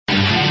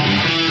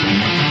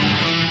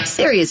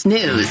Serious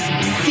news,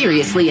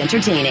 seriously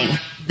entertaining.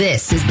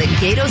 This is the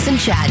Gatos and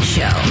Chad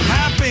Show.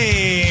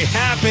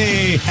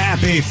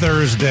 Happy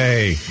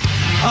Thursday.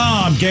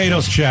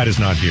 Gatos. Chad is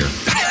not here.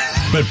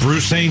 But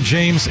Bruce St.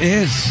 James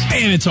is.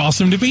 And it's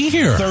awesome to be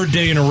here. Third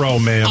day in a row,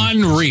 man.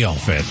 Unreal.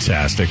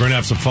 Fantastic. We're going to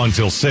have some fun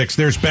till 6.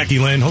 There's Becky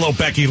Lynn. Hello,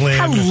 Becky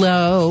Lynn.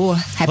 Hello.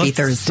 Happy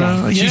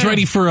Thursday. She's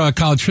ready for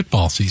college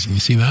football season. You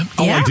see that?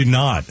 Oh, yeah. I did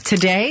not.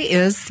 Today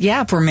is,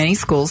 for many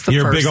schools, the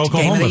You're first a big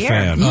Oklahoma game of the year.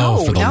 fan.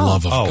 No, for the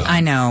love of God. I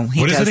know. He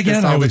what does is it again?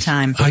 this all the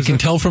time. I can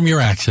tell from your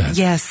accent.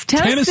 Yes,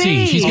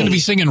 Tennessee. She's going to be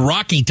singing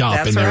Rocky Top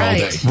That's in there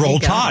right. all day. Roll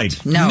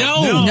Tide. No.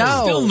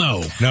 Still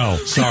no. No,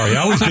 sorry.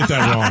 I always get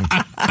that wrong.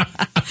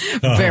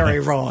 Very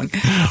wrong.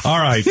 All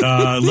right,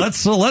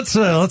 let's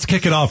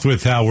kick it off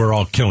with how we're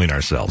all killing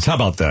ourselves. How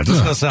about that?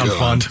 Doesn't that sound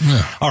fun?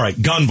 Yeah. All right,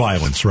 gun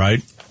violence,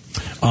 right?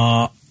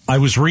 I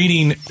was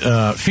reading,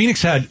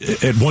 Phoenix had,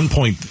 at one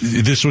point,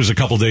 this was a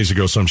couple days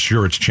ago, so I'm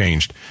sure it's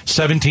changed,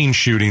 17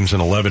 shootings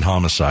and 11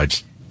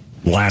 homicides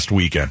last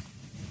weekend.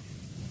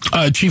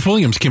 Chief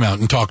Williams came out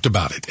and talked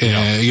about it,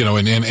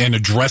 and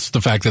addressed the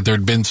fact that there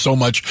had been so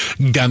much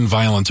gun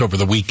violence over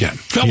the weekend.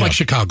 Felt like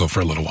Chicago for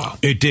a little while.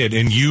 It did,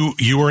 and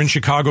you were in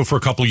Chicago for a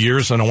couple of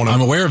years, and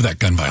I'm aware of that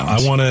gun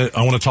violence.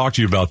 I want to talk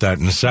to you about that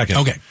in a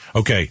second.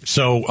 Okay.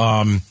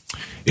 So,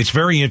 it's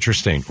very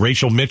interesting.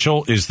 Rachel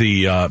Mitchell is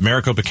the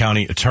Maricopa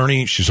County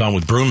attorney. She's on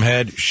with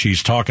Broomhead.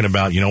 She's talking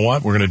about, you know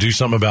what, we're going to do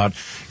something about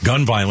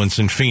gun violence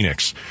in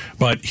Phoenix.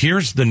 But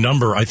here's the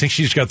number. I think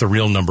she's got the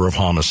real number of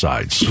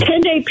homicides.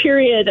 10-day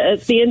period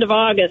at the end of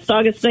August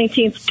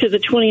 19th to the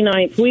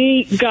 29th,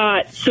 we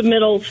got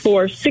submittals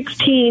for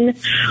 16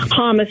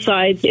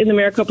 homicides in the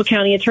Maricopa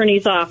County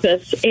Attorney's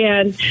Office,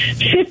 and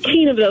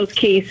 15 of those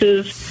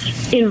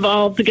cases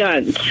involved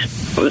guns.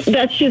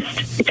 That's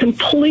just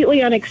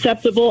completely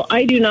unacceptable.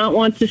 I do not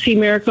want to see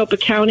Maricopa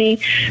County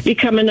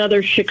become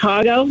another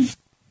Chicago.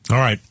 All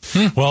right.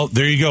 Well,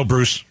 there you go,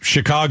 Bruce.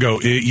 Chicago.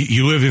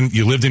 You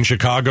lived in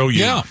Chicago.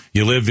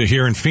 You live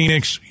here in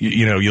Phoenix.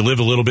 You live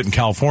a little bit in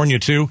California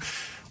too.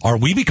 Are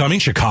we becoming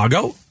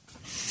Chicago?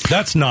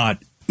 That's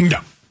not.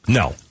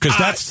 No,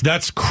 because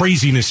that's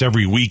craziness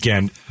every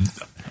weekend.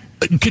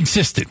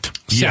 Consistent,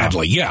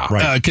 sadly.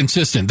 Right.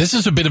 Consistent. This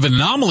is a bit of an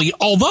anomaly,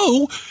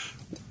 although.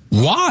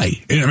 Why?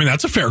 I mean,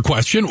 that's a fair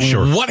question.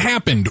 Sure. What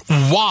happened?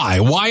 Why?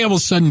 Why all of a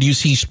sudden do you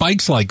see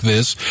spikes like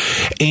this?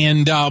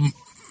 And,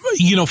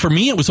 for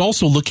me, it was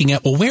also looking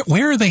at, well,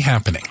 where are they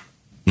happening?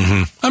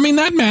 Mm-hmm. I mean,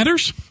 that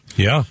matters.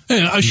 Yeah.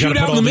 A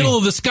shootout in the middle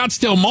of the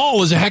Scottsdale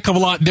Mall is a heck of a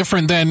lot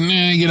different than,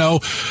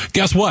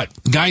 guess what?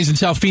 Guys in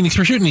South Phoenix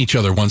were shooting each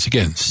other once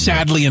again,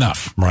 sadly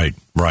enough. Right.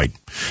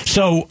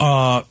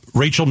 So,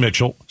 Rachel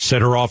Mitchell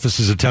said her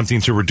office is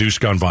attempting to reduce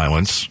gun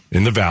violence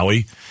in the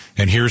Valley.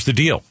 And here's the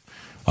deal.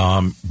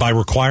 By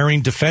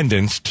requiring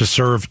defendants to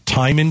serve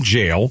time in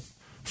jail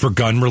for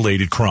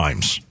gun-related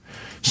crimes.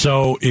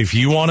 So if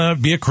you want to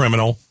be a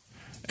criminal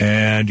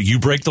and you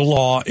break the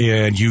law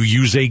and you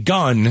use a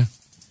gun,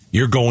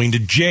 you're going to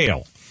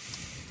jail.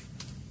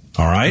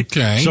 All right?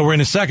 Okay. So in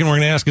a second, we're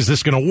going to ask, is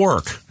this going to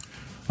work?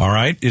 All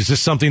right? Is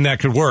this something that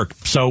could work?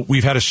 So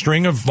we've had a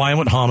string of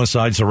violent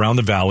homicides around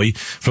the Valley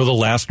for the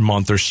last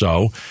month or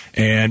so,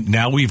 and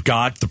now we've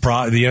got the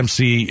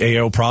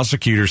MCAO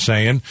prosecutor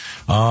saying,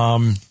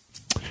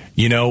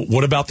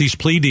 what about these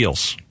plea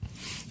deals?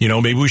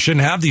 Maybe we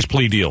shouldn't have these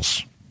plea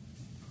deals.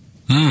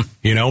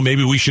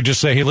 Maybe we should just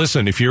say, hey,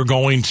 listen, if you're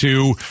going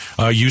to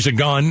use a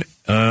gun,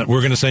 we're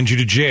going to send you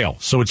to jail.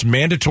 So it's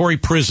mandatory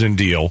prison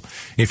deal.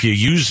 If you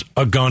use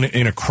a gun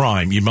in a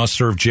crime, you must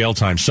serve jail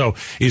time. So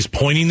is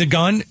pointing the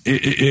gun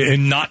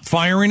and not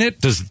firing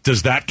it,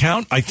 does that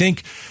count? I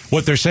think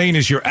what they're saying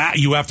is you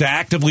have to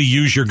actively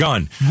use your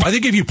gun. I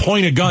think if you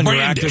point a gun, you're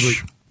actively.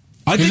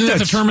 Isn't that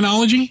the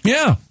terminology?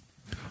 Yeah.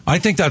 I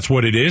think that's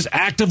what it is.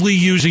 Actively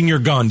using your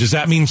gun. Does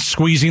that mean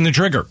squeezing the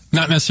trigger?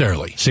 Not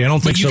necessarily. See, I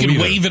don't think so But you can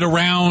either. wave it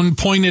around,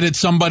 point it at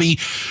somebody.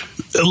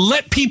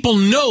 Let people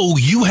know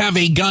you have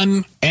a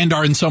gun and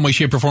are in some way,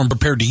 shape, or form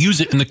prepared to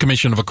use it in the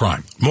commission of a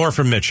crime. More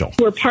from Mitchell.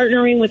 We're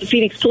partnering with the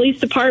Phoenix Police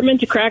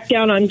Department to crack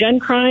down on gun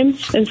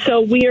crimes. And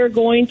so we are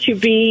going to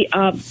be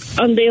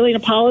unveiling a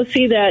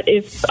policy that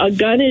if a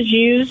gun is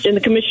used in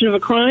the commission of a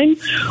crime,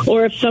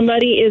 or if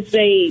somebody is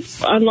a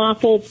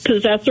unlawful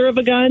possessor of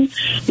a gun,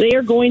 they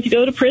are going to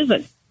go to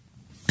prison.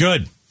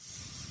 Good.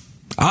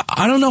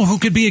 I don't know who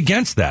could be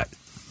against that.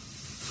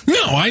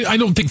 No, I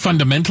don't think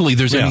fundamentally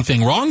there's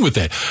anything wrong with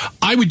it.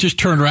 I would just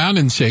turn around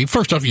and say,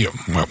 first off,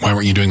 why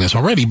weren't you doing this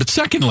already? But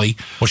secondly...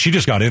 Well, she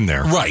just got in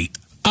there. Right.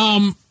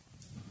 Do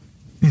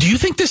you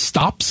think this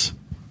stops?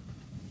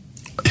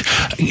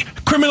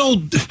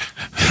 Criminal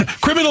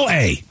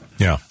A.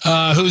 Yeah.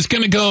 Who's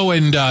going to go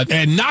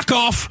and knock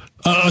off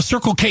a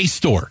Circle K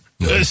store,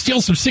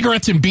 steal some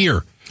cigarettes and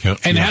beer,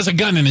 and has a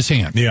gun in his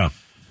hand. Yeah.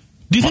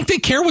 Do you think they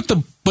care what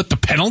the what the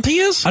penalty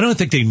is? I don't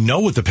think they know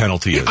what the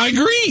penalty is. I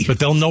agree. But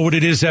they'll know what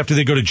it is after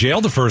they go to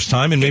jail the first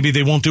time, and maybe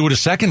they won't do it a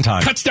second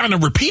time. Cuts down to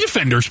repeat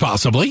offenders,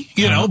 possibly,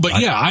 but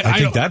I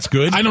think that's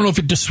good. I don't know if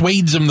it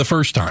dissuades them the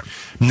first time.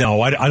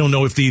 No, I don't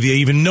know if they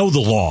even know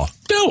the law.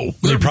 No.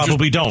 They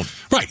probably don't.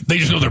 Right. They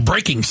just know they're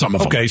breaking some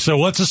of them. Okay, so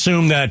let's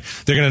assume that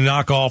they're going to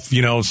knock off,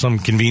 some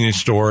convenience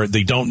store.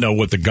 They don't know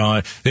what they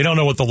don't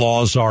know what the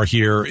laws are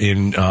here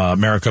in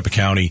Maricopa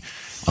County.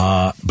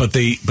 But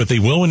they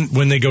will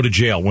when they go to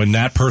jail. When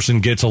that person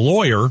gets a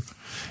lawyer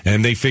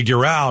and they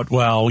figure out,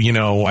 well,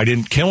 I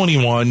didn't kill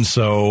anyone,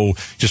 so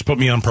just put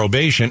me on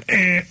probation.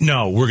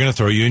 No, we're going to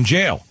throw you in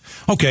jail.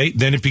 Okay,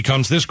 then it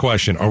becomes this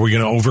question. Are we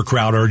going to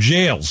overcrowd our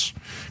jails?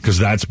 Because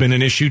that's been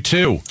an issue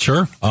too.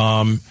 Sure.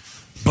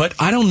 But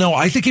I don't know.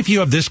 I think if you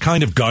have this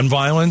kind of gun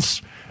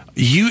violence,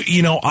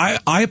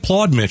 I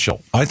applaud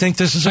Mitchell. I think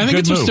this is a good move.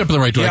 I think it's a step in the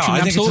right direction. Yeah,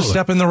 I think it's a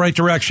step in the right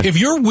direction. If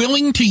you're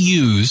willing to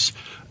use...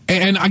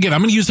 And again,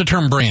 I'm going to use the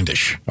term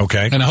brandish.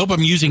 Okay. And I hope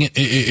I'm using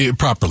it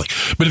properly.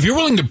 But if you're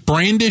willing to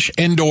brandish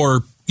and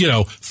or,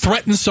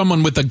 threaten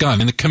someone with a gun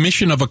in the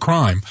commission of a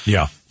crime,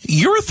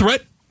 you're a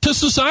threat to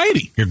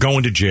society. You're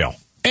going to jail.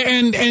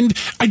 And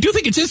I do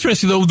think it's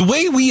interesting, though, the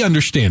way we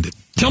understand it.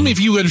 Tell me if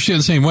you understand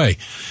the same way.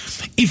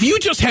 If you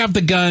just have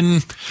the gun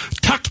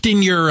tucked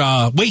in your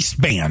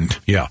waistband,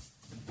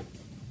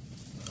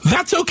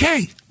 that's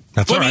okay.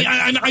 That's all right.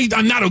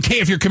 I'm not okay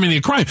if you're committing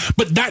a crime,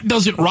 but that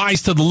doesn't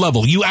rise to the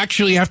level. You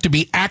actually have to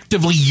be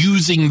actively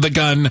using the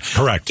gun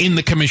in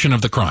the commission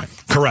of the crime.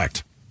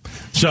 Correct.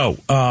 So,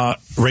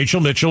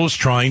 Rachel Mitchell is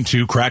trying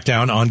to crack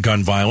down on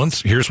gun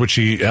violence. Here's what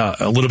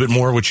a little bit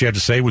more what she had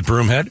to say with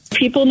Broomhead.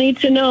 People need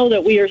to know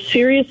that we are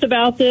serious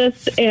about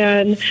this,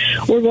 and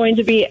we're going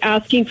to be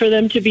asking for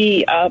them to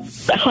be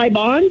high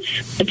bonds,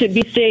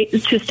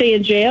 to stay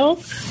in jail,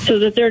 so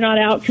that they're not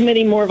out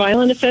committing more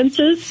violent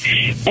offenses,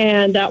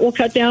 and that will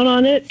cut down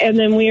on it. And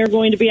then we are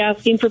going to be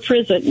asking for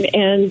prison,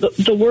 and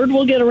the word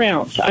will get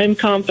around. I'm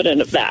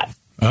confident of that.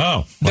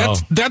 Oh, well.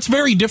 That's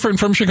very different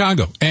from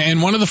Chicago.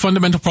 And one of the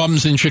fundamental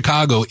problems in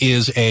Chicago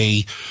is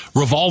a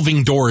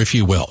revolving door, if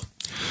you will.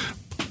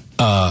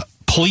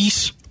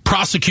 Police,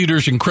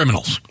 prosecutors, and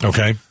criminals.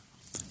 Okay.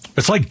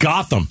 It's like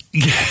Gotham.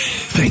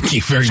 Thank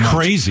you very much. It's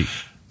crazy.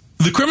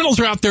 The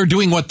criminals are out there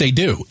doing what they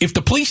do. If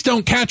the police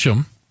don't catch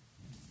them,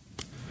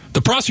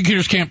 the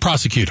prosecutors can't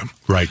prosecute them.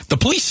 Right. The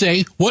police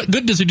say, what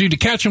good does it do to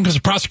catch them because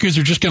the prosecutors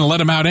are just going to let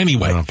them out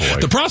anyway. Oh,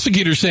 boy. The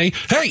prosecutors say,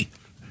 hey,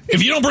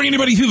 if you don't bring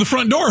anybody through the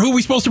front door, who are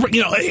we supposed to bring?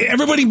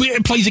 Everybody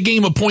plays a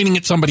game of pointing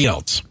at somebody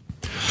else.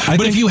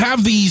 But if you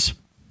have these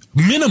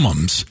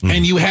minimums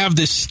and you have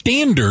this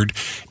standard,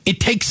 it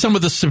takes some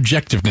of the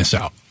subjectiveness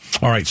out.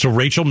 All right, so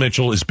Rachel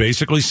Mitchell is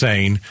basically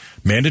saying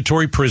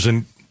mandatory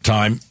prison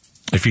time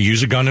if you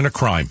use a gun in a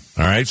crime.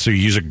 All right, so you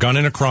use a gun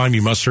in a crime,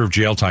 you must serve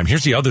jail time.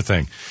 Here's the other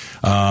thing.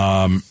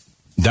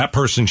 That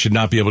person should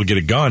not be able to get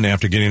a gun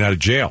after getting out of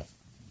jail.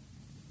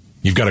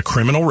 You've got a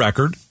criminal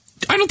record.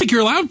 I don't think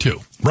you're allowed to.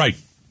 Right.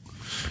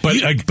 But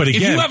again,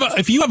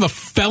 if you have a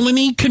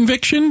felony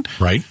conviction,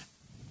 right,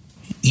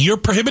 you're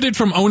prohibited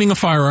from owning a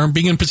firearm,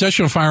 being in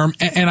possession of a firearm,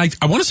 and I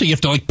want to say you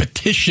have to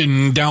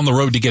petition down the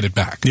road to get it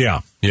back.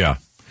 Yeah.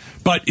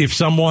 But if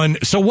someone,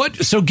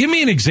 so give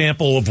me an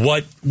example of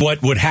what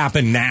would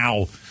happen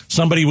now.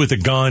 Somebody with a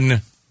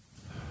gun,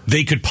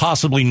 they could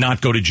possibly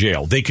not go to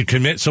jail. They could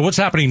commit. So what's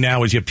happening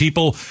now is you have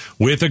people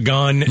with a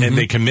gun and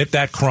they commit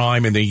that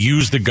crime and they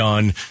use the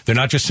gun. They're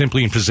not just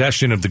simply in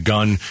possession of the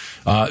gun.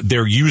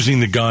 They're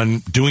using the gun,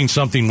 doing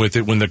something with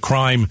it when the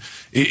crime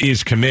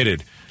is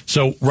committed.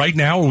 So right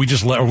now,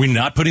 are we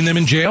not putting them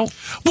in jail?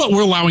 Well,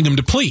 we're allowing them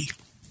to plea.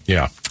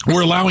 Yeah.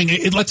 We're allowing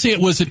it. Let's say it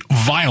wasn't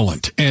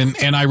violent.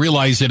 And I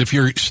realize that if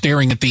you're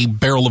staring at the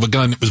barrel of a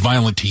gun, it was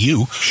violent to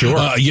you. Sure.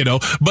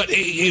 But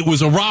it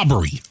was a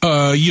robbery,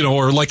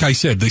 or like I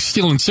said, they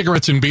stealing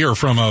cigarettes and beer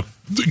from a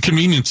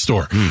convenience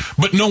store,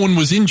 but no one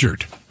was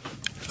injured.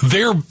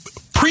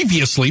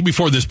 Previously,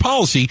 before this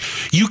policy,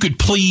 you could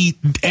plead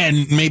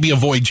and maybe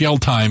avoid jail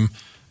time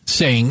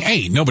saying,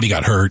 hey, nobody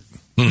got hurt.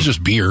 It was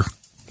just beer.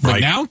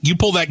 But now you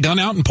pull that gun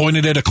out and point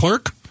it at a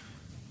clerk.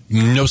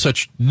 No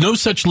such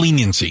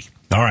leniency.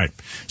 All right.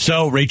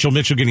 So Rachel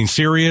Mitchell getting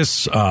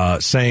serious,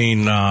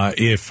 saying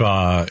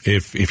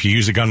if you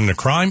use a gun in a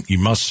crime, you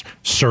must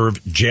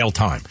serve jail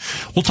time.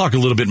 We'll talk a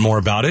little bit more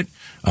about it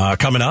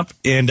coming up.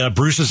 And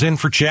Bruce is in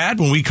for Chad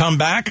when we come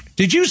back.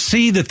 Did you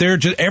see that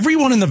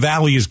everyone in the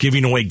valley is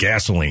giving away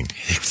gasoline?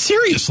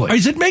 Seriously?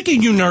 Is it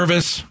making you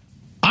nervous?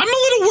 I'm a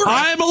little worried.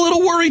 I'm a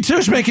little worried too.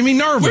 It's making me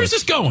nervous. Where's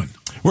this going?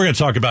 We're going to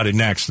talk about it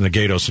next in the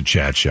Gatos and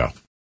Chad Show.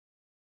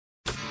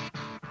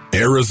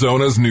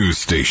 Arizona's news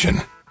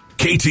station.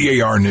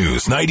 KTAR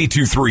News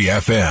 92.3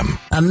 FM.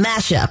 A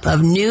mashup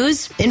of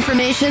news,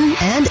 information,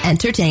 and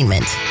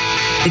entertainment.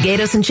 The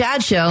Gatos and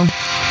Chad Show,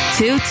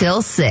 2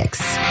 till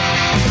 6. All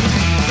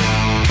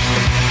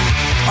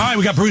right,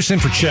 we got Bruce in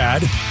for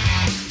Chad.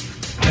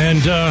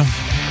 And,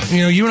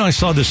 you and I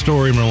saw this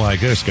story and we're like,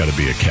 there's got to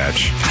be a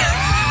catch.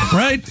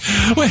 Right?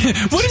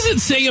 What does it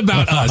say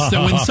about us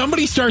that when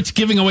somebody starts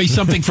giving away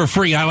something for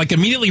free, I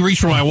immediately reach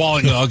for my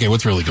wallet and go, okay,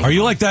 what's really going on? Are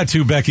you like that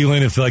too, Becky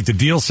Lynn? If the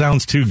deal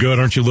sounds too good,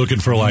 aren't you looking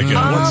for what's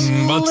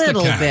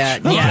little the catch?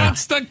 bit, Okay. yeah.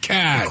 What's the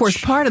catch? Of course,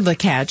 part of the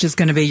catch is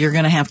going to be you're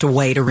going to have to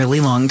wait a really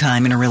long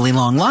time in a really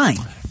long line.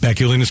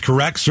 Becky Lynn is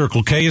correct.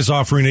 Circle K is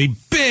offering a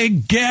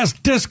big gas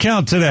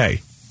discount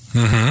today.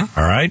 Mm-hmm.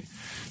 All right.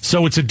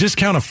 So it's a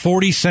discount of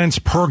 40 cents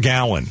per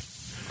gallon.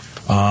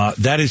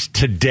 That is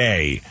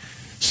today.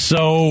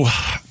 So,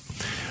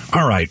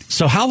 all right.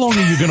 So how long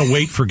are you going to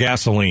wait for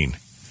gasoline?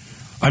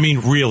 I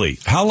mean, really?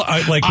 What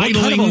kind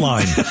of a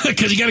line?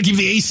 Because you got to keep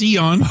the AC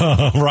on.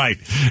 Right.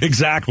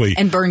 Exactly.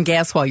 And burn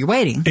gas while you're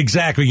waiting.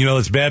 Exactly.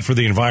 It's bad for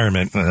the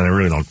environment. And I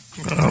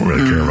don't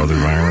really care about the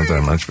environment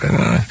that much.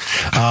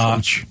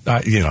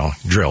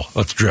 Drill.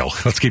 Let's drill.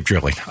 Let's keep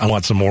drilling. I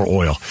want some more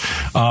oil.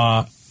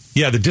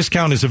 The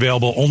discount is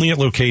available only at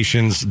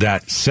locations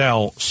that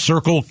sell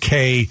Circle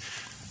K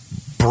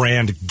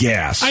brand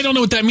gas. I don't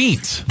know what that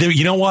means.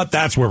 You know what?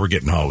 That's where we're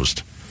getting hosed.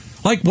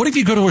 What if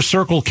you go to a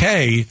Circle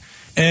K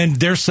and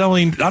they're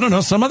selling, I don't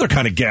know, some other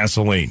kind of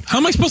gasoline? How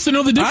am I supposed to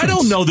know the difference? I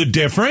don't know the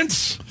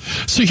difference.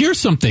 So here's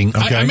something.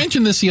 Okay. I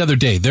mentioned this the other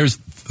day. There's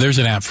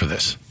an app for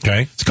this.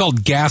 Okay. It's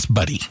called Gas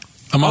Buddy.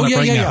 I'm on it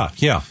right now.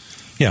 Yeah.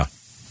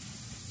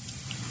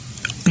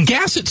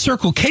 Gas at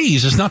Circle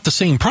K's is not the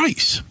same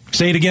price.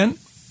 Say it again.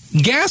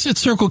 Gas at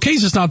Circle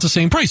K's is not the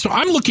same price. So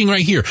I'm looking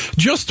right here.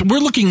 We're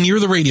looking near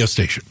the radio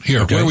station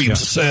here. Okay, where we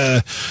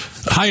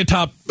high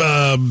atop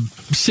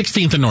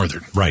 16th and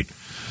Northern. Right.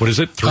 What is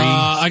it?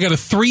 I got a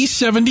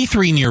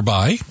 373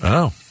 nearby.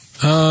 Oh.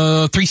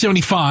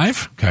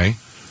 375. Okay.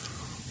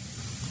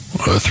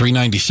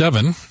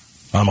 397. I'm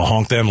going to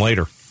honk them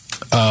later.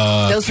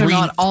 Those are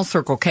not all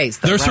Circle K's,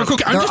 though, They're right? Circle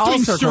K. I'm They're just all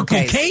doing Circle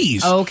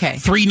K's. Oh, okay.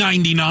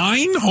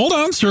 399. Hold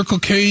on. Circle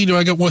K. Do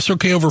I got one Circle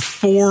K over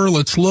 4?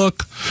 Let's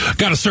look.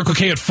 Got a Circle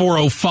K at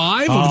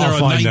 405 over there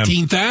on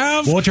 19th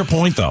Ave. Well, what's your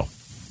point, though?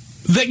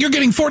 That you're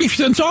getting 40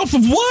 cents off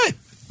of what?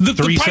 The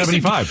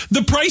 $3.75.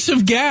 The price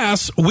of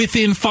gas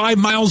within 5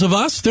 miles of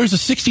us, there's a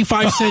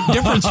 65-cent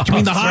difference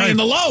between the high and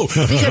the low.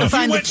 You got to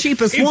find the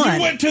cheapest one. If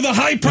you went to the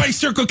high price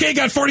Circle K,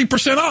 got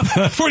 40%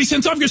 off, 40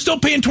 cents off, you're still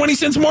paying 20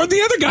 cents more than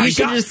the other guy. You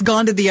should have just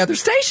gone to the other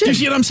station. You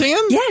see what I'm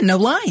saying? Yeah, no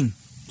line.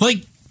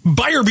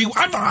 Buyer be.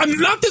 I'm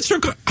not that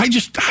Circle. I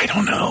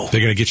don't know.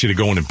 They're going to get you to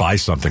go in and buy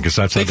something because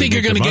that's how they think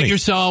you're going to get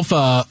yourself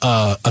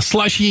a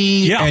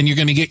slushie, and you're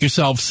going to get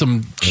yourself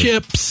some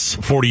chips.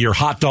 40-year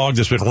hot dog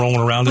that's been rolling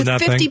around With in that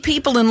 50 thing.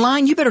 people in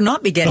line, you better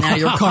not be getting out of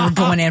your car and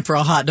going in for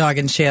a hot dog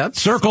and chips.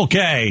 Circle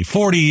K,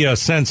 40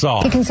 cents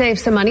off. You can save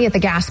some money at the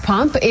gas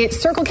pump. It's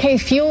Circle K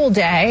Fuel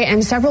Day,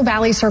 and several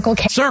Valley Circle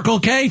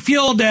K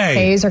Fuel Day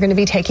K's are going to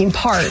be taking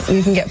part.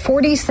 You can get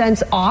 40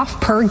 cents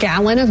off per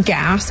gallon of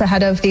gas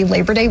ahead of the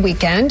Labor Day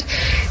weekend.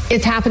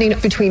 It's happening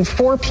between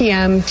 4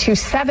 p.m. to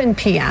 7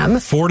 p.m.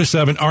 4 to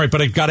 7. All right,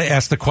 but I've got to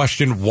ask the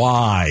question,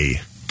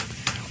 why?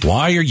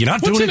 Why are you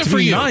not doing it to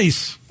be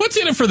nice? What's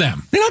in it for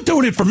them? They're not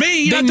doing it for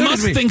me. They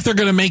must think they're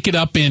going to make it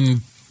up in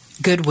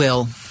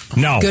Goodwill.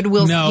 No.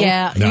 Goodwill. No.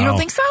 Yeah. No. You don't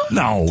think so?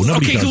 No.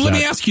 Nobody okay, does so let that.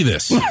 me ask you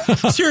this.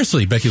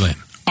 Seriously, Becky Lynn.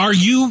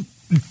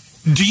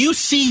 Do you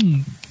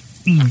see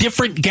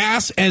different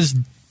gas as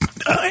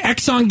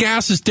Exxon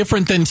gas is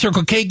different than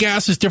Circle K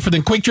gas is different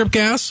than Quick Trip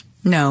gas?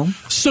 No.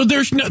 So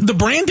the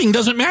branding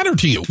doesn't matter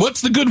to you.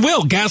 What's the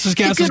goodwill? Gas is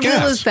gas the is gas.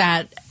 goodwill is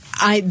that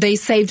they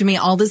saved me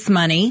all this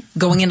money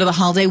going into the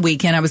holiday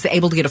weekend. I was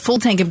able to get a full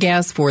tank of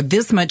gas for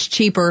this much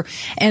cheaper,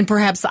 and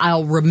perhaps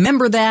I'll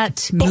remember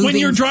that. But when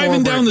you're driving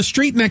forward. down the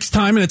street next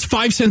time and it's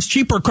 5 cents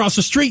cheaper across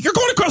the street, you're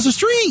going across the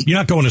street. You're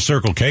not going to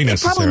Circle K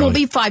necessarily. Probably will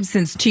be 5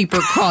 cents cheaper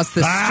across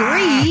the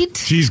street.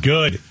 She's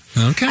good.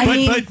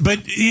 Okay.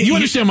 But you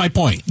understand my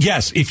point.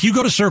 Yes. If you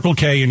go to Circle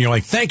K and you're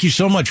like, thank you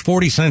so much,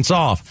 40 cents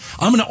off,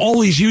 I'm going to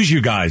always use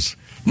you guys.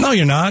 No,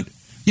 you're not.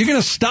 You're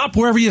going to stop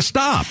wherever you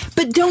stop.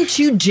 But don't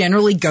you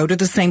generally go to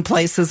the same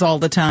places all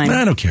the time?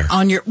 I don't care.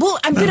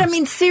 But I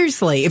mean,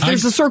 seriously, if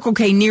there's a Circle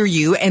K near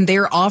you and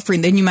they're offering,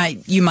 then you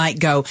might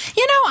go,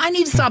 I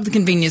need to stop at the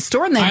convenience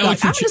store, and then I'm going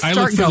to start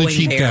I look for going the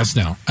cheap there. gas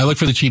now. I look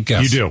for the cheap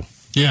gas. You do?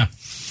 Yeah.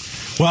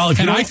 Well,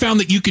 I found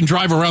that you can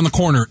drive around the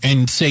corner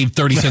and save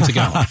 30 cents a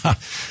gallon.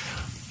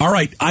 All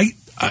right.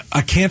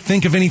 I can't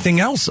think of anything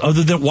else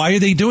other than why are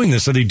they doing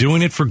this? Are they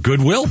doing it for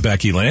goodwill,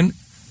 Becky Lynn?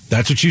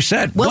 That's what you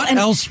said. Well, what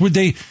else would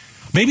they?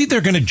 Maybe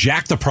they're going to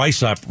jack the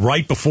price up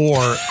right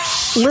before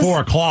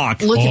 4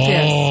 o'clock. Look at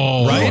this.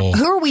 Right?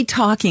 Who are we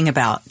talking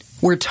about?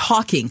 We're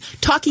talking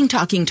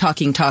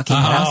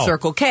about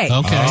Circle K.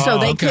 Okay. So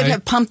they could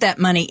have pumped that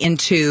money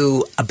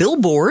into a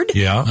billboard.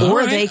 Yeah.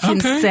 Or they can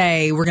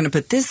say, we're going to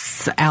put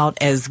this out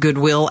as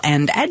goodwill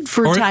and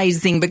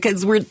advertising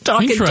because we're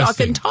talking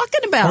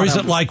about Or is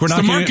it like we're not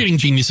the getting marketing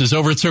geniuses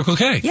over at Circle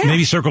K? Yeah.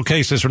 Maybe Circle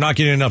K says we're not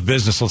getting enough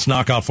business. Let's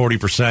knock out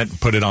 40%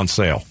 and put it on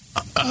sale.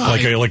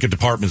 Like a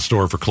department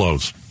store for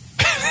clothes.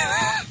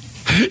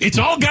 It's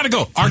all got to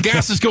go. Our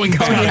gas is going.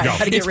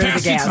 Gotta get It's rid of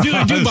past the its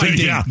gas. due by date,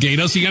 Yeah.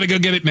 Gatos. You got to go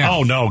get it now.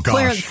 Oh, no, gosh.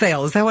 Clearance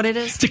sale, is that what it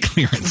is? It's a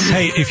clearance.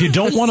 Hey, if you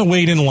don't want to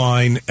wait in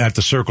line at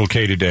the Circle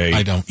K today,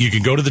 I don't. You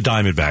can go to the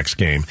Diamondbacks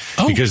game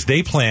because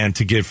they plan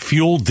to give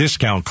fuel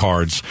discount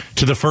cards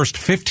to the first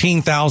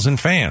 15,000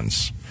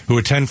 fans who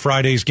attend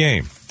Friday's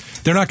game.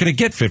 They're not going to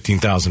get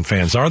 15,000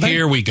 fans, are they?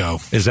 Here we go.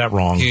 Is that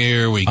wrong?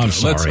 Here we go. I'm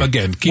sorry. Let's,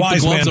 again, keep the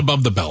gloves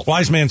above the belt.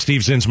 Wise man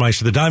Steve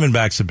Zinsmeister, the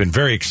Diamondbacks have been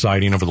very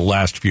exciting over the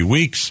last few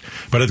weeks,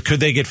 but could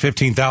they get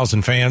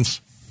 15,000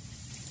 fans?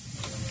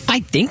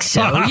 I think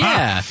so,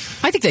 yeah.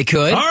 I think they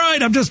could. All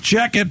right, I'm just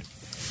checking.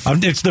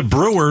 It's the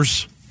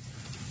Brewers.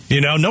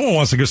 You know, no one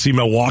wants to go see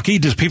Milwaukee.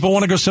 Does people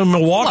want to go see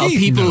Milwaukee? Well,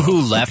 people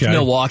who left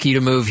Milwaukee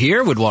to move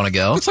here would want to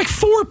go. It's like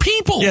 4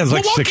 people. Yeah, it's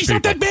like Milwaukee's 6 people.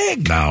 not that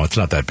big. No, it's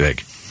not that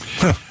big.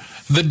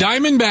 The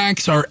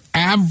Diamondbacks are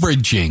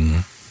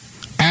averaging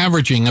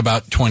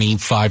about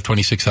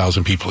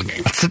 26,000 people a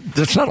game.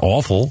 That's not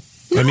awful.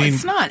 No, I mean,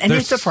 it's not. And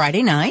it's a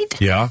Friday night.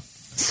 Yeah.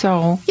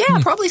 So, yeah,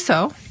 probably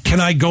so. Can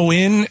I go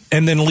in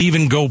and then leave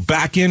and go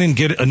back in and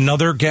get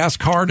another gas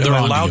card? Am I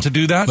allowed to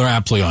do that? They're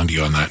absolutely on to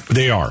you on that.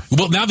 They are.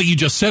 Well, now that you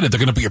just said it, they're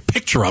going to put your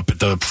picture up at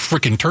the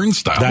freaking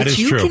turnstile. That is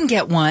you true. can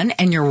get one,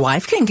 and your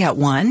wife can get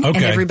one, and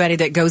everybody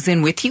that goes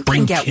in with you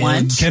Bring can get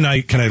kids. one.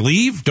 Can I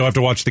leave? Do I have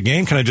to watch the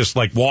game? Can I just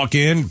like walk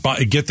in,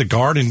 get the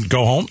card, and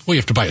go home? Well, you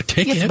have to buy a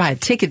ticket. You have to buy a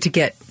ticket to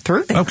get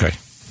through there. Okay.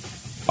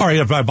 All right,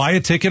 if I buy a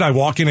ticket, I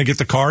walk in and get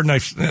the card,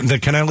 and then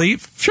can I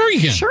leave? Sure you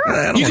can.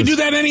 Sure. You can do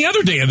that any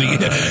other day of the year.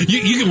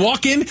 You can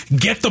walk in,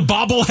 get the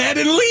bobblehead,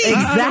 and leave.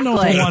 I don't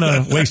know if I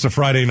want to waste a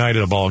Friday night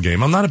at a ball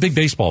game. I'm not a big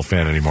baseball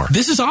fan anymore.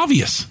 This is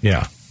obvious.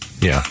 Yeah.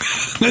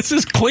 This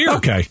is clear.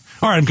 Okay.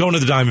 All right, I'm going to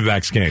the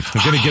Diamondbacks game.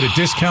 I'm going to get a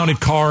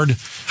discounted card.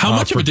 How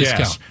much of a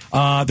gas.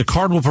 discount? The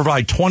card will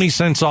provide 20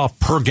 cents off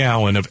per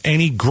gallon of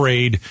any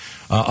grade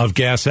of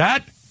gas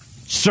at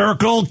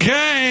Circle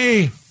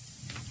K.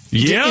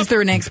 Yeah. Is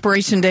there an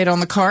expiration date on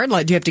the card?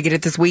 Like, do you have to get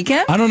it this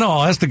weekend? I don't know.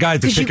 I'll ask the guy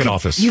at the ticket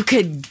office. You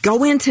could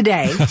go in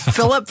today,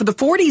 fill up for the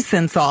 40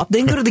 cents off,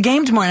 then go to the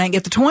game tomorrow night and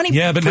get the 20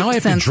 Yeah, but now I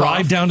have to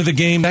drive down to the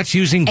game. That's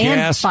using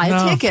gas. And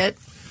buy a ticket.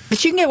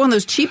 But you can get one of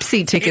those cheap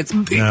seat tickets.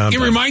 It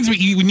reminds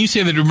me, when you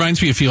say that, it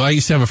reminds me of you. I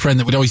used to have a friend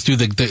that would always do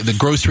the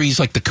groceries,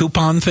 like the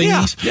coupon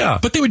things. Yeah.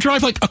 But they would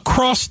drive like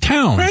across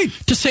town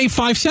to save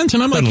 5 cents.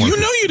 And I'm like, you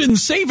know you didn't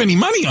save any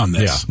money on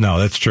this. Yeah, no,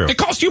 that's true. It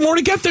cost you more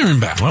to get there and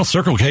back. Well,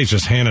 Circle K is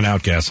just handing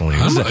out gasoline.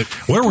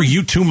 Where were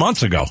you 2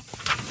 months ago?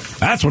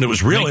 That's when it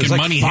was real. Making it was like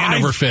money 5.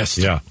 hand over fist.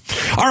 Yeah.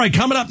 All right,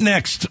 coming up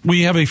next,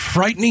 we have a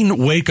frightening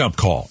wake-up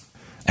call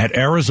at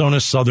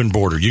Arizona's southern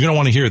border. You're going to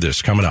want to hear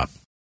this coming up.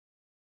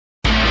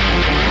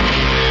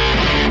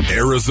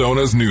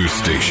 Arizona's news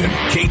station,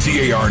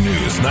 KTAR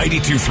News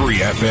 92.3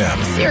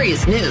 FM.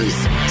 Serious news,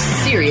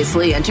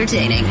 seriously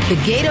entertaining. The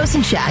Gatos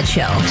and Chad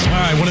Show. All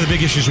right, one of the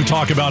big issues we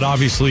talk about,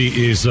 obviously,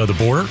 is the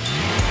border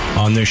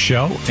on this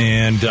show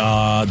and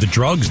the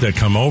drugs that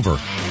come over.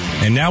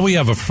 And now we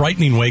have a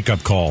frightening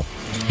wake-up call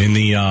in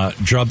the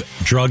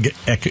drug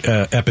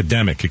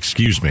epidemic,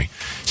 excuse me.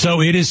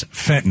 So it is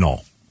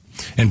fentanyl.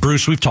 And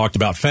Bruce, we've talked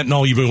about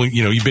fentanyl.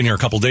 You've been here a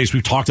couple of days.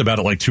 We've talked about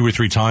it like 2 or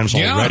 3 times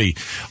already.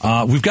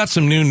 We've got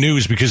some new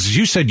news because, as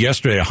you said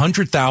yesterday,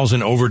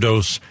 100,000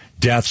 overdose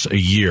deaths a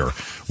year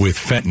with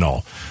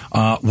fentanyl.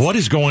 What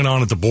is going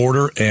on at the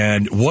border,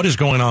 and what is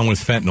going on with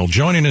fentanyl?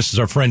 Joining us is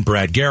our friend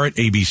Brad Garrett,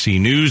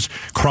 ABC News,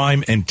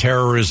 crime and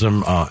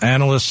terrorism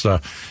analyst.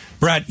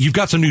 Brad, you've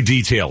got some new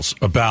details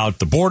about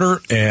the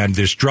border and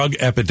this drug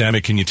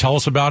epidemic. Can you tell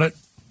us about it?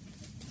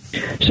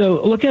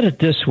 So look at it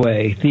this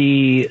way.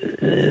 The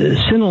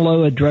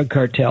Sinaloa drug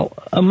cartel,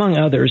 among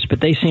others,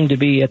 but they seem to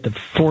be at the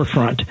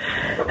forefront,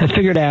 have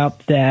figured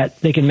out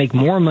that they can make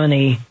more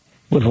money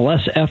with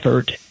less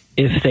effort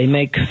if they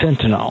make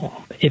fentanyl.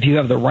 If you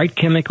have the right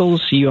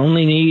chemicals, you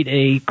only need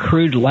a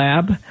crude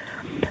lab.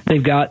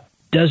 They've got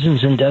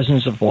dozens and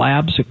dozens of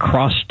labs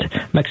across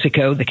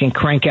Mexico that can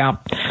crank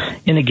out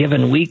in a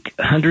given week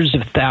hundreds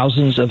of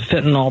thousands of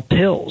fentanyl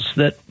pills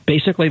that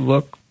basically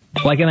look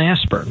like an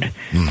aspirin.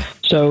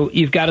 So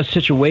you've got a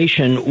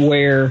situation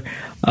where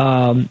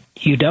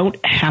you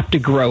don't have to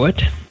grow it.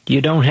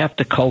 You don't have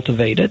to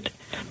cultivate it.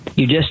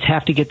 You just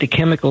have to get the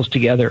chemicals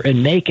together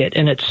and make it.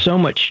 And it's so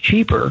much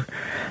cheaper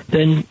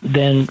than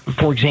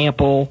for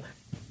example,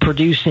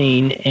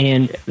 producing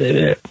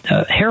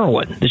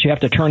heroin that you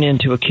have to turn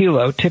into a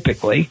kilo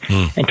typically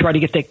and try to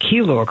get that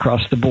kilo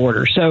across the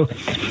border. So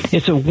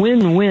it's a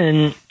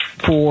win-win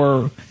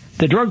for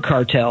the drug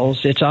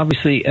cartels. It's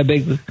obviously a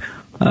big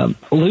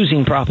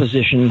losing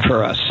proposition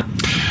for us.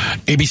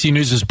 ABC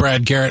News'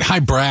 Brad Garrett.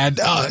 Hi, Brad.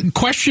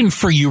 Question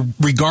for you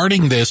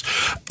regarding this.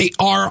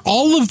 Are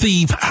all of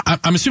the,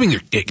 I'm assuming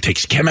it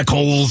takes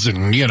chemicals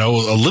and, a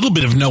little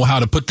bit of know-how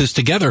to put this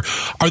together.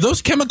 Are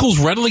those chemicals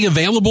readily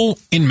available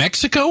in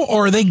Mexico,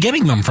 or are they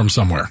getting them from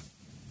somewhere?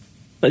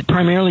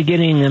 Primarily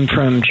getting them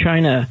from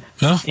China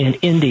and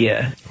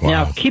India. Wow.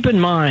 Now, keep in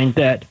mind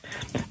that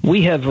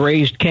we have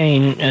raised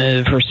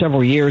Cain for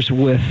several years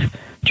with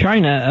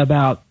China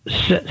about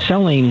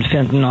selling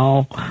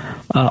fentanyl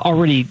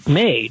already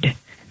made.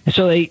 And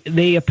so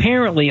they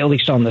apparently, at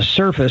least on the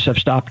surface, have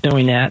stopped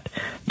doing that.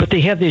 But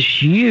they have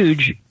this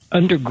huge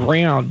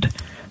underground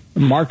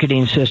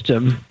marketing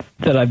system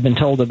that I've been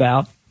told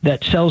about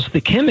that sells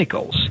the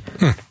chemicals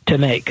to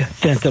make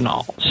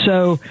fentanyl.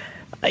 So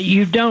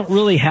you don't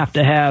really have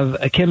to have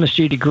a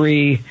chemistry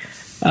degree.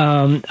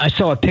 I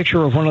saw a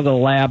picture of one of the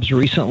labs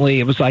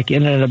recently. It was like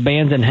in an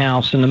abandoned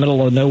house in the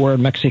middle of nowhere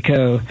in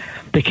Mexico.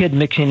 The kid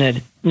mixing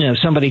it,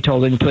 somebody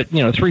told him put,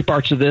 3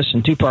 parts of this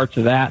and 2 parts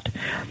of that.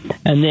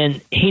 And then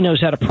he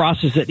knows how to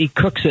process it. He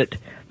cooks it.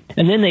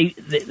 And then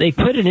they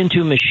put it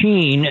into a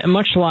machine,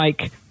 much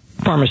like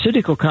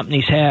pharmaceutical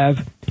companies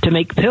have, to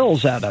make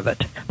pills out of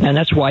it. And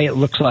that's why it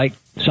looks like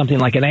something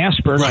like an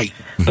aspirin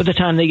by the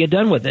time they get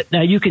done with it.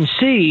 Now, you can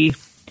see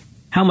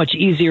how much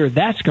easier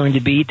that's going to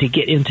be to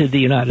get into the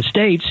United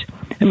States.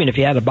 I mean, if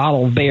you had a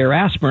bottle of Bayer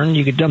aspirin,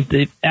 you could dump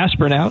the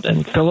aspirin out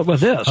and fill it with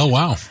this. Oh,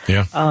 wow.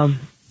 Yeah.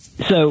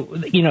 So,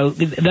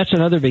 that's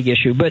another big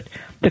issue. But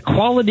the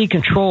quality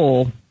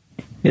control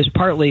is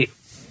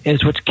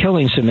what's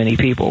killing so many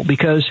people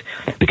because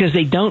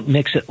they don't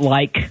mix it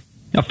like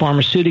a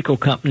pharmaceutical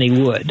company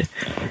would.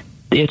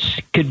 It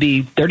could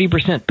be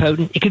 30%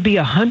 potent. It could be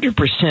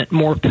 100%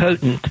 more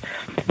potent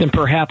than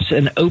perhaps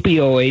an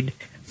opioid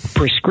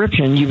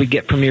prescription you would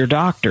get from your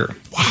doctor.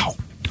 Wow.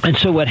 And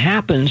so what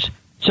happens,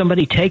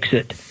 somebody takes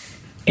it,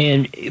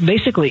 and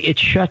basically it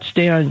shuts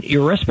down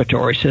your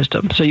respiratory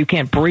system, so you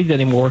can't breathe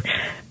anymore.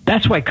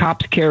 That's why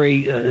cops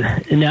carry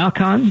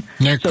Narcan,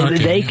 so that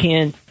they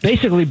can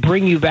basically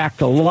bring you back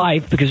to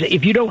life, because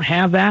if you don't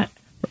have that,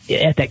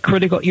 at that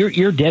critical,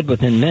 you're dead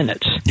within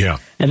minutes. Yeah.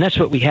 And that's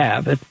what we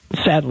have,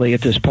 sadly,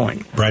 at this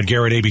point. Brad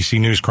Garrett, ABC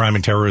News crime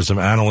and terrorism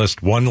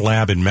analyst. One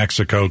lab in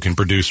Mexico can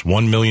produce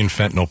 1 million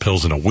fentanyl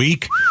pills in a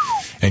week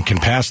and can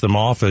pass them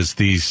off as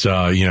these,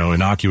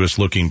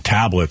 innocuous-looking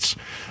tablets.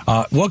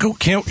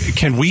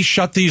 Can we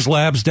shut these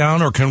labs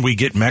down, or can we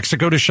get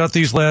Mexico to shut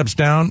these labs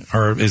down?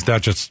 Or is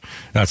that's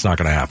not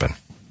going to happen?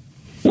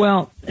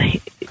 Well,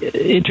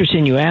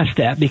 interesting you asked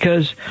that,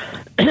 because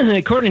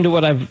according to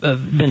what I've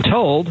been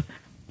told,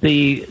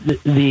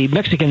 the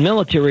Mexican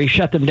military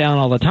shut them down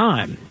all the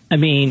time. I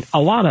mean, a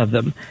lot of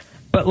them.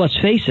 But let's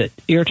face it,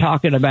 you're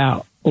talking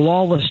about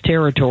lawless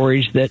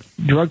territories that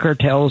drug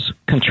cartels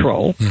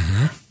control.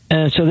 Mm-hmm.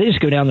 And so they just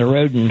go down the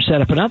road and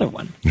set up another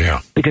one.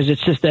 Yeah. Because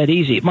it's just that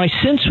easy. My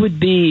sense would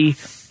be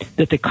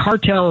that the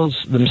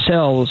cartels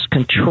themselves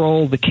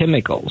control the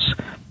chemicals.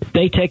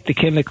 They take the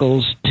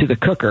chemicals to the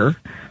cooker,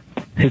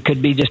 who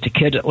could be just a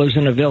kid that lives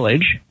in a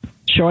village,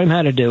 show him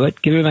how to do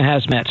it, give him a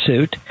hazmat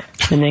suit,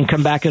 and then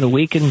come back in a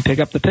week and pick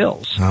up the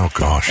pills. Oh,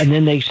 gosh. And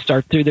then they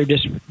start through their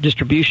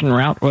distribution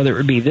route, whether it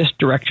would be this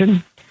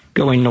direction,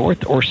 going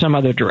north, or some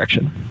other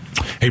direction.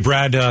 Hey,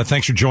 Brad,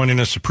 thanks for joining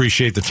us.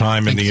 Appreciate the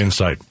time and the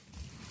insight.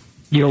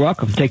 You're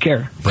welcome. Take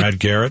care. Brad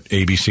Garrett,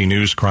 ABC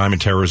News crime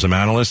and terrorism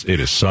analyst.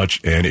 It is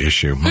such an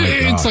issue.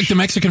 It's like the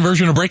Mexican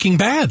version of Breaking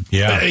Bad.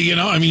 Yeah.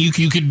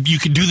 You could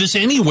do this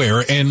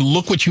anywhere, and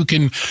look what you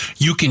can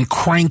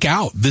crank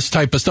out, this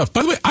type of stuff.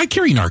 By the way, I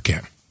carry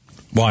Narcan.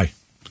 Why?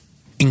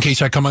 In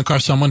case I come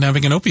across someone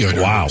having an opioid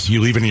overdose.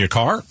 You leave it in your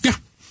car? Yeah.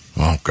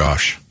 Oh,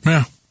 gosh.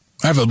 Yeah.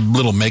 I have a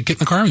little med kit in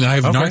the car, and I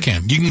have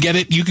Narcan. You can get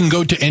it. You can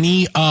go to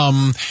any, like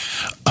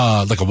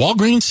a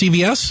Walgreens,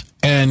 CVS,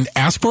 and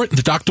ask for it. And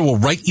the doctor will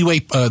write you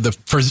the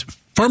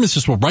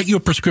pharmacist will write you a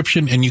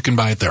prescription, and you can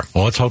buy it there.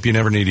 Well, let's hope you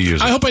never need to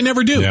use it. I hope I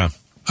never do. Yeah.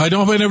 I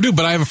don't hope I never do,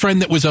 but I have a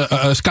friend that was a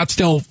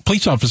Scottsdale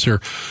police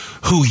officer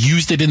who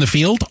used it in the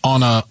field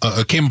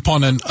came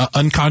upon an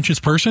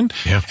unconscious person,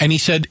 and he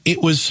said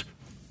it was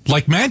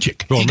like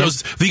magic. Well, he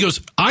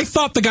goes, I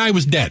thought the guy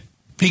was dead.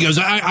 He goes,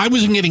 I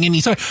wasn't getting any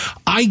sign.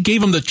 I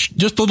gave him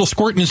just a little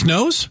squirt in his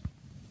nose.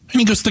 And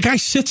he goes, the guy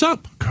sits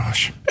up.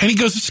 Gosh. And he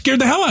goes, it scared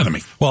the hell out of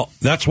me. Well,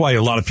 that's why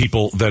a lot of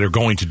people that are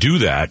going to do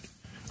that,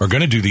 are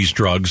going to do these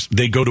drugs,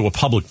 they go to a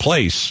public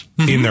place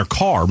in their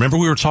car. Remember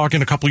we were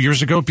talking a couple of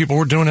years ago? People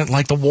were doing it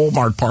like the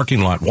Walmart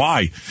parking lot.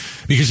 Why?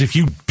 Because if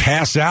you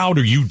pass out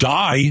or you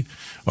die,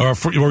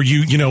 or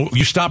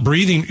you stop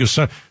breathing,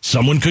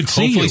 someone could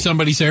see you. Hopefully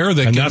somebody's there.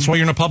 And that's why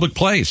you're in a public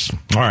place.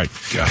 All right.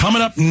 God.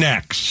 Coming up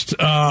next,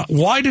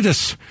 why did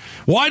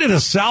a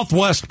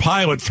Southwest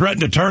pilot threaten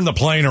to turn the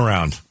plane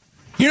around?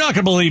 You're not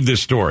going to believe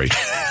this story.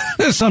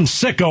 There's some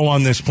sicko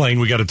on this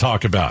plane we got to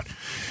talk about.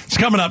 It's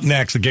coming up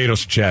next, the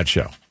Gatos and Chad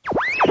Show.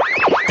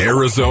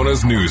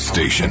 Arizona's news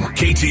station,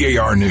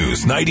 KTAR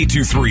News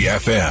 92.3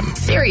 FM.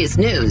 Serious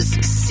news,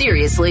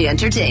 seriously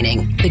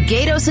entertaining. The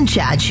Gatos and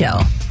Chad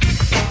Show.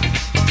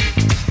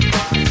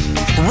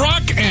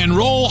 Rock and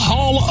Roll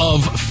Hall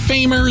of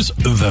Famers,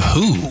 The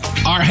Who,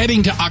 are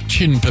heading to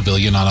Auction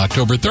Pavilion on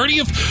October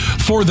 30th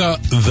for the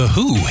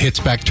Who Hits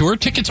Back Tour.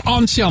 Tickets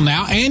on sale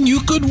now, and you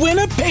could win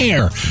a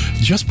pair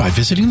just by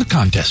visiting the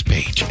contest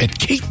page at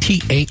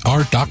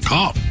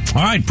KTAR.com.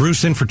 All right,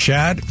 Bruce in for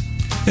Chad.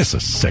 This is a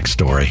sick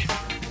story.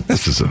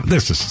 This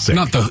is sick.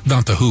 Not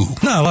the Who.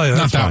 No,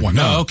 not that fine. one.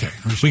 No, okay.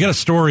 We got a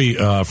story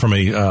from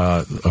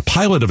a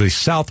pilot of a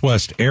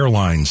Southwest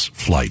Airlines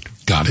flight.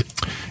 Got it.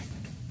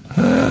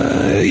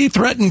 He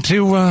threatened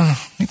to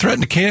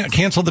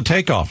cancel the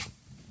takeoff.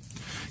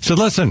 Said,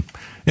 listen,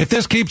 if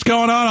this keeps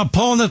going on, I'm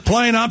pulling this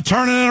plane up,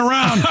 turning it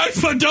around.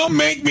 So don't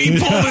make me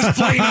pull this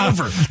plane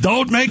over.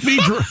 Don't make me,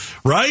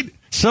 right?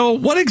 So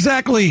what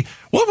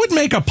would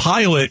make a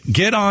pilot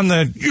get on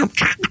the,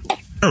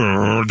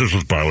 this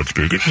is pilot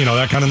speaking,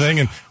 that kind of thing?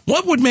 And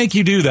what would make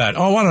you do that?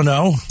 Oh, I don't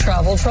know.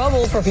 Trouble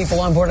for people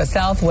on board a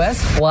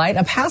Southwest flight.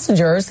 A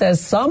passenger says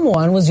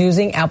someone was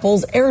using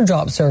Apple's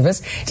AirDrop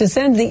service to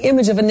send the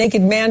image of a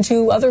naked man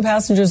to other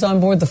passengers on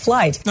board the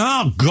flight.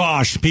 Oh,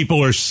 gosh,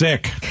 people are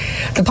sick.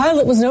 The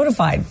pilot was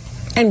notified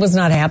and was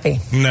not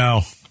happy.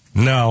 No,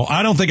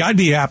 I don't think I'd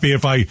be happy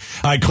if I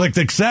clicked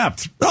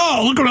accept.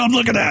 Oh, look what I'm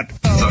looking at.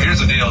 So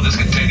here's the deal. This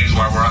continues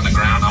while we're on the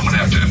ground. I'm going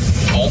to have to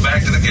pull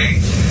back to the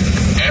gate.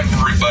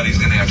 Everybody's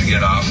going to have to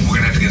get off. We're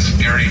going to have to get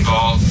security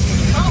involved.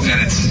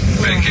 And it's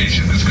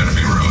vacation that's going to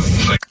be ruined.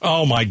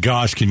 Oh, my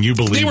gosh. Can you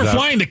believe that? They were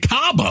flying to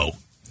Cabo.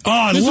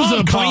 Oh, this was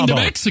a plane to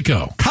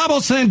Mexico. Cabo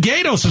San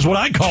Gatos is what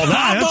I call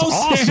that. That's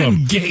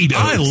awesome. Gatos.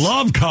 I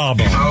love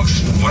Cabo. Hey,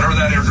 folks, whatever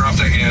that airdrop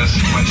thing is,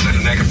 when you send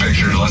a naked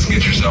picture, let's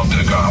get yourself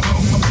to Cabo.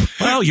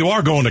 Well, you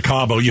are going to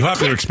Cabo. You have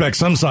to expect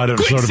some sort of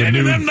a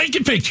new... them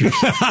naked pictures.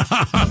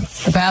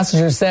 The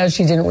passenger says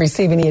she didn't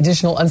receive any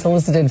additional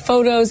unsolicited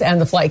photos, and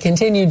the flight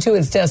continued to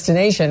its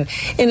destination.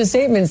 In a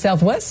statement,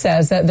 Southwest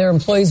says that their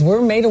employees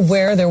were made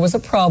aware there was a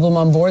problem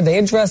on board. They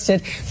addressed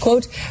it,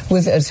 quote,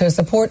 to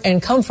support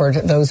and comfort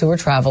those who were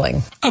traveling.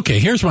 Okay,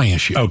 here's my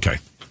issue. Okay.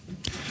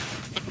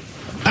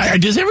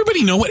 Does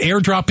everybody know what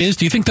AirDrop is?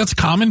 Do you think that's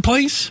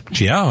commonplace?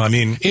 Yeah, I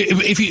mean...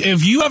 If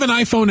you have an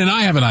iPhone and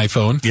I have an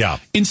iPhone, yeah.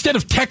 Instead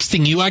of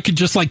texting you, I can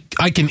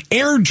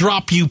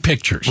AirDrop you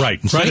pictures.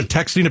 Right. Instead of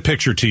texting a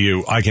picture to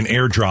you, I can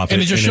AirDrop it.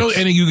 And it just shows,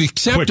 and you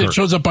accept quicker. it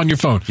shows up on your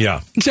phone.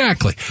 Yeah.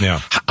 Exactly.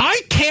 Yeah.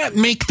 I can't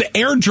make the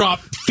AirDrop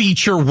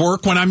feature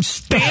work when I'm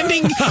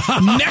standing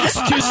next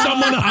to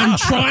someone I'm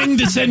trying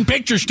to send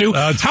pictures to.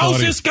 How's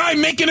funny. this guy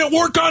making it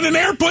work on an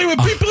airplane with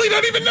people he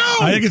doesn't even know?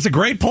 I think it's a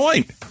great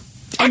point.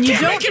 And I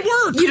can't make it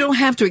work. You don't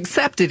have to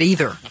accept it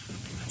either.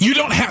 You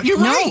don't have. You're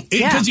right.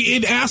 Because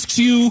it asks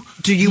you.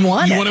 Do you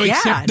want you it? want to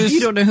accept this? You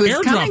don't know who it's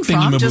AirDrop coming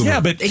thing from.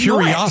 Just but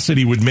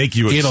curiosity would make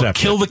you accept. It'll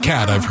kill the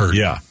cat. I've heard.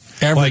 Yeah,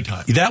 every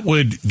time.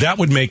 That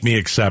would make me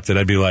accept it.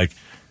 I'd be like,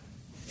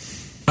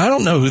 I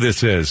don't know who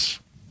this is.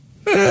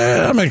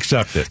 I'm gonna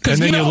accept it. And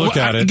then you look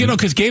at it.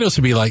 Because Gatos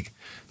would be like,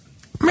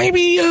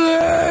 maybe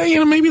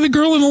the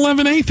girl in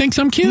 11A thinks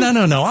I'm cute.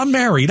 No. I'm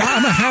married.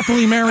 I'm a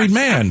happily married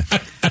man.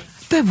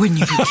 But wouldn't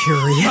you be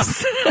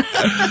curious?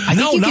 I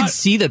think you can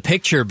see the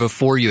picture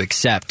before you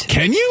accept.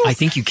 Can you? I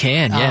think you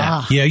can,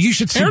 yeah. Yeah, you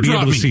should be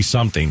able to see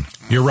something.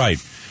 You're right.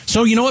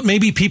 So you know what?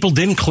 Maybe people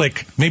didn't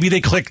click. Maybe they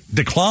clicked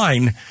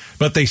decline,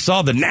 but they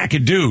saw the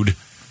naked dude.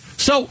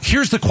 So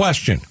here's the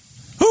question.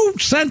 Who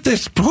sent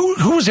this?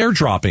 Who was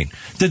airdropping?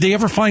 Did they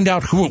ever find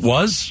out who it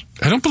was?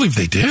 I don't believe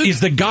they did.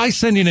 Is the guy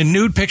sending a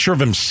nude picture of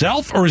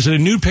himself, or is it a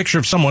nude picture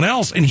of someone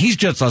else, and he's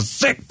just a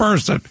sick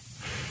person?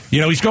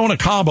 He's going to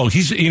Cabo.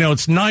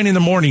 It's 9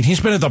 a.m. He's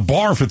been at the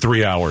bar for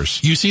 3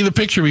 hours. You see the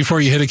picture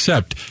before you hit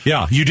accept.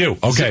 Yeah, you do.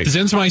 Okay.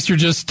 Zinsmeister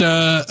just,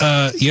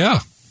 there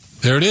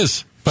it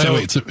is. By the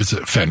way, it's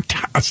a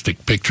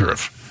fantastic picture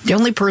of the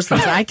only person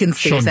I can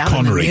see is out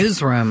in the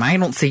newsroom. I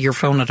don't see your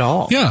phone at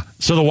all. Yeah.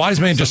 So the wise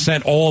man just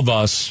sent all of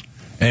us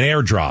an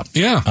airdrop.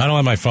 Yeah. I don't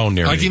have my phone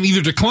near me. I can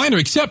either decline or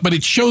accept, but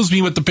it shows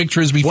me what the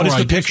picture is before. What is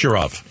the picture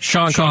of?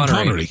 Sean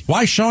Connery.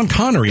 Why Sean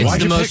Connery? It's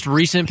the most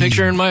recent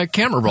picture in my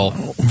camera roll.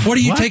 What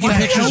are you taking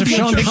pictures of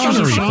Sean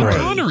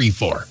Connery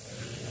for?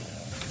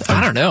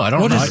 I don't know. I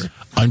don't know.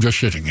 I'm just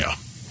shitting you.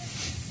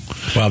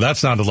 Well, that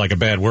sounded like a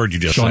bad word you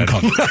just said.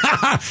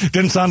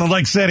 Didn't sound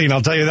like sitting,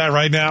 I'll tell you that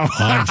right now.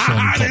 I'm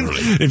Sean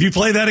Connery. If you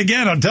play that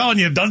again, I'm telling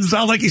you, it doesn't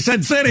sound like he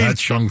said sitting.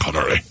 That's Sean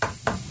Connery.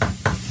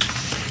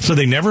 So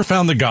they never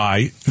found the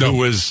guy who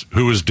was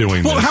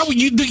doing this. Well, how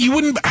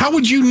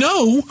would you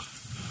know?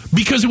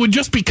 Because it would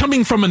just be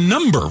coming from a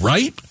number,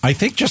 right? I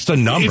think just a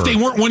number. If they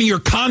weren't one of your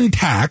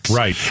contacts.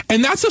 Right.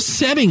 And that's a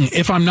setting,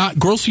 if I'm not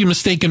grossly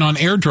mistaken, on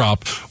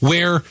AirDrop,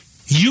 where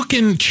you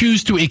can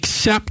choose to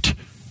accept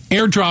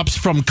airdrops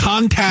from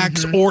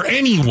contacts or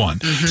anyone.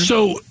 Mm-hmm.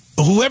 So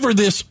whoever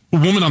this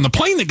woman on the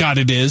plane that got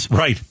it is,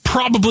 right,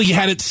 probably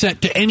had it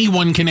set to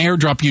anyone can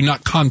airdrop you,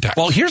 not contact.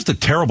 Well, here's the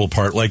terrible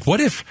part. Like,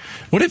 what if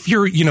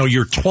your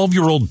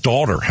 12-year-old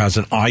daughter has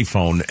an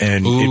iPhone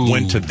and it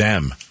went to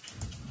them?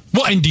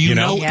 Well, and do you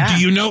know? Yeah.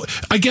 Do you know?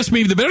 I guess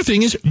maybe the better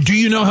thing is, do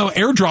you know how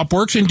AirDrop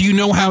works, and do you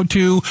know how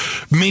to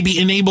maybe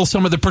enable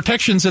some of the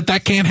protections that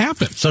can't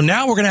happen? So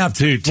now we're going to have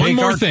to take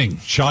our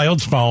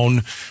child's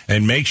phone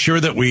and make sure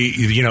that we,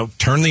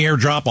 turn the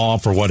AirDrop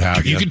off or what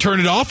have you. You can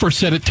turn it off or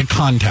set it to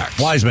contacts.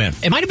 Wise man.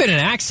 It might have been an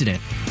accident.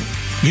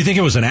 You think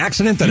it was an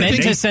accident? That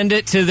meant to send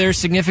it to their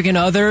significant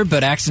other,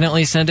 but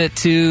accidentally sent it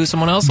to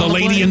someone else. The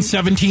lady in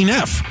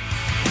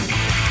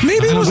 17F.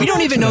 Maybe it was. We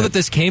don't even know that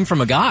this came from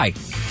a guy.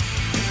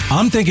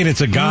 I'm thinking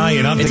it's a guy,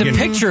 and it's a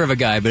picture of a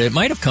guy, but it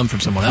might have come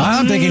from someone else.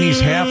 I'm thinking he's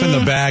half in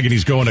the bag, and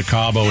he's going to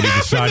Cabo, and he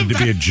decided to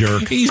be a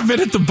jerk. He's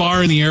been at the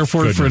bar in the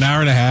airport for an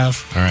hour and a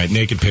half. All right,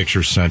 naked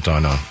pictures sent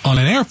on an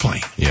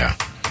airplane. Yeah.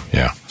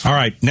 Yeah. All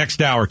right.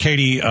 Next hour,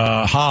 Katie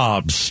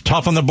Hobbs.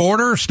 Tough on the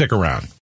border? Stick around.